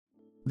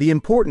The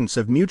importance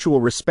of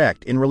mutual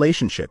respect in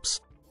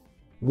relationships.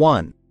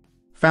 1.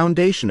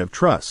 Foundation of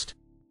trust.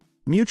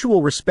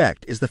 Mutual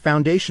respect is the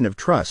foundation of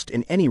trust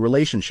in any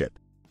relationship.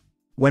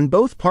 When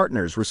both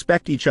partners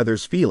respect each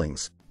other's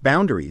feelings,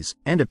 boundaries,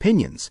 and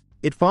opinions,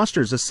 it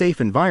fosters a safe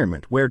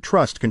environment where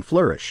trust can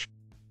flourish.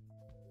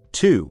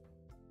 2.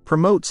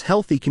 Promotes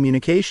healthy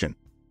communication.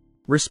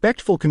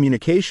 Respectful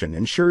communication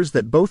ensures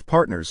that both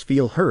partners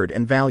feel heard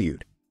and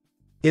valued.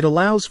 It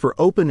allows for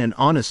open and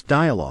honest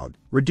dialogue,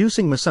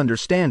 reducing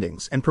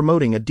misunderstandings and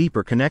promoting a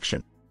deeper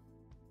connection.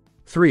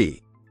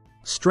 3.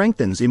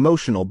 Strengthens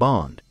emotional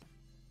bond.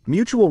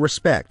 Mutual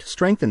respect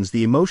strengthens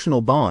the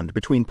emotional bond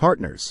between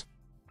partners.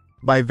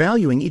 By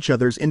valuing each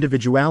other's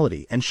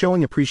individuality and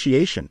showing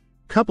appreciation,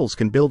 couples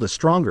can build a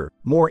stronger,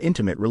 more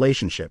intimate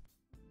relationship.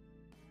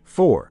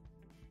 4.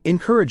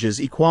 Encourages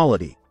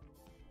equality.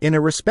 In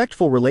a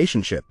respectful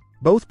relationship,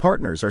 both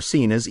partners are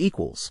seen as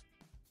equals.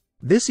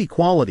 This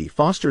equality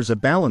fosters a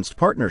balanced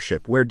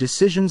partnership where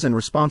decisions and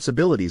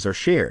responsibilities are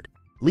shared,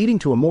 leading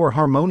to a more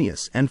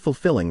harmonious and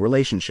fulfilling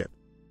relationship.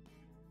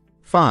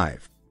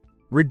 5.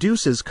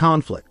 Reduces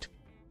conflict.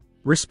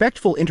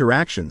 Respectful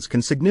interactions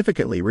can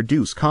significantly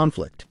reduce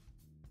conflict.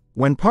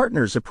 When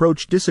partners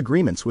approach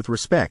disagreements with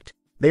respect,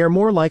 they are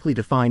more likely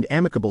to find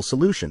amicable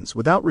solutions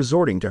without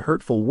resorting to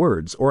hurtful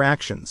words or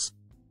actions.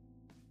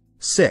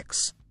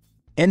 6.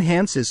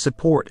 Enhances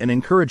support and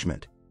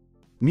encouragement.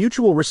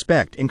 Mutual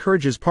respect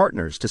encourages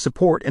partners to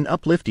support and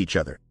uplift each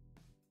other.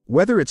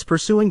 Whether it's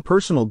pursuing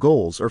personal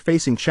goals or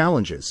facing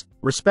challenges,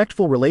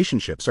 respectful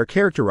relationships are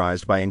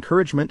characterized by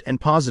encouragement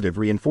and positive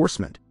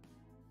reinforcement.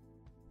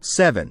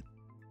 7.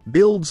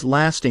 Builds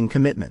lasting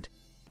commitment.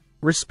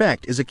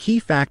 Respect is a key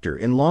factor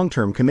in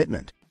long-term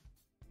commitment.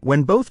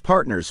 When both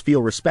partners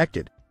feel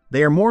respected,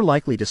 they are more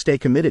likely to stay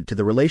committed to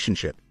the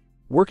relationship,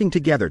 working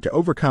together to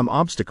overcome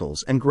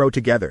obstacles and grow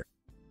together.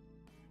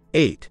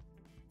 8.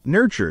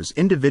 Nurtures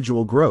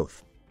individual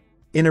growth.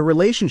 In a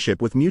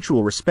relationship with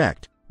mutual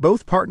respect,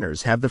 both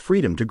partners have the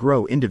freedom to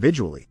grow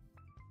individually.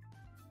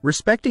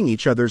 Respecting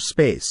each other's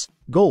space,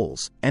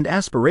 goals, and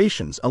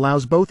aspirations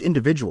allows both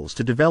individuals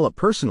to develop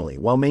personally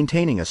while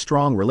maintaining a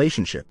strong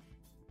relationship.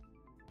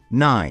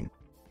 9.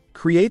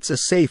 Creates a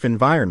safe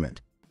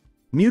environment.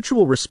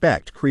 Mutual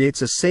respect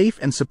creates a safe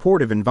and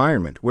supportive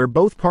environment where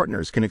both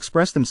partners can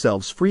express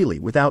themselves freely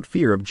without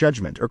fear of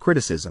judgment or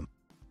criticism.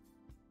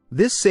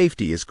 This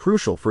safety is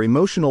crucial for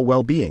emotional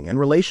well-being and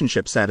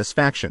relationship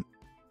satisfaction.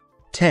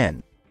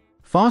 10.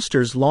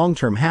 Fosters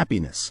long-term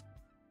happiness.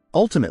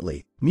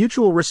 Ultimately,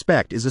 mutual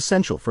respect is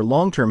essential for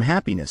long-term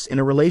happiness in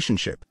a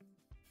relationship.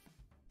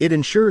 It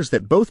ensures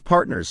that both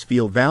partners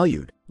feel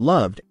valued,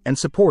 loved, and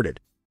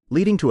supported,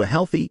 leading to a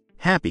healthy,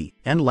 happy,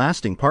 and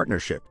lasting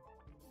partnership.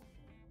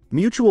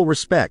 Mutual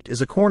respect is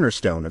a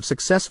cornerstone of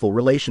successful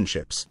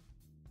relationships.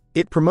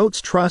 It promotes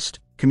trust,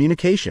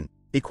 communication,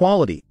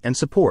 equality, and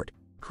support,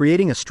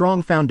 creating a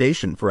strong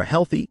foundation for a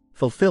healthy,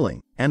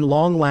 fulfilling, and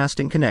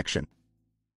long-lasting connection.